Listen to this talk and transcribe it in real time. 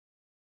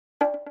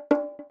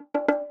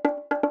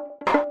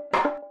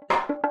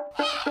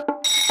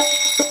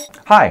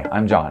Hi,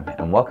 I'm John,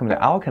 and welcome to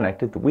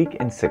OWLconnected, the Week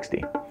in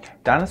 60.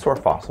 Dinosaur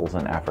fossils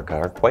in Africa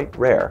are quite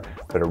rare,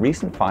 but a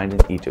recent find in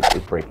Egypt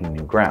is breaking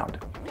new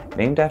ground.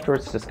 Named after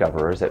its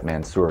discoverers at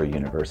Mansoura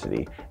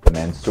University, the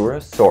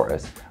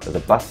Mansourasaurus was a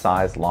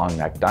bus-sized,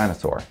 long-necked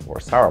dinosaur, or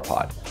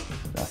sauropod.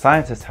 Now,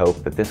 scientists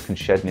hope that this can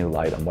shed new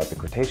light on what the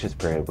Cretaceous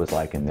period was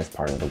like in this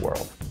part of the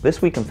world.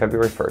 This week on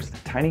February 1st,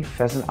 tiny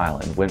Pheasant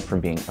Island went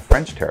from being a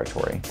French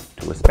territory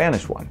to a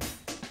Spanish one.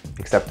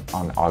 Except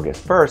on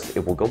August 1st,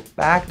 it will go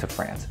back to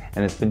France,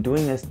 and it's been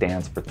doing this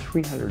dance for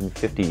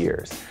 350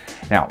 years.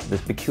 Now, this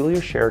peculiar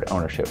shared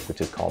ownership,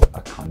 which is called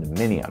a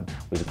condominium,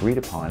 was agreed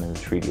upon in the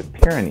Treaty of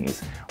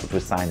Pyrenees, which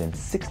was signed in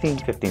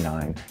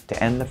 1659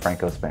 to end the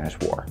Franco-Spanish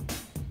War.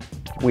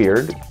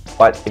 Weird,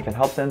 but if it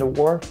helps end a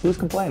war, who's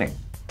complaining?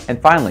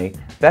 And finally,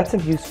 vets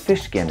have used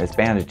fish skin as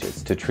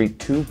bandages to treat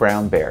two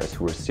brown bears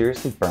who were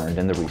seriously burned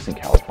in the recent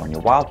California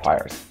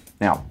wildfires.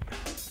 Now,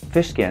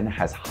 fish skin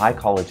has high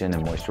collagen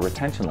and moisture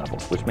retention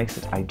levels, which makes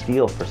it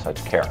ideal for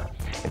such care.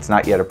 It's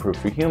not yet approved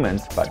for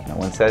humans, but no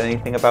one said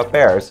anything about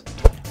bears.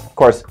 Of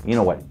course, you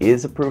know what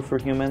is approved for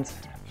humans?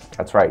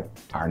 That's right,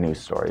 our news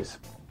stories.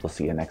 We'll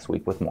see you next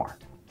week with more.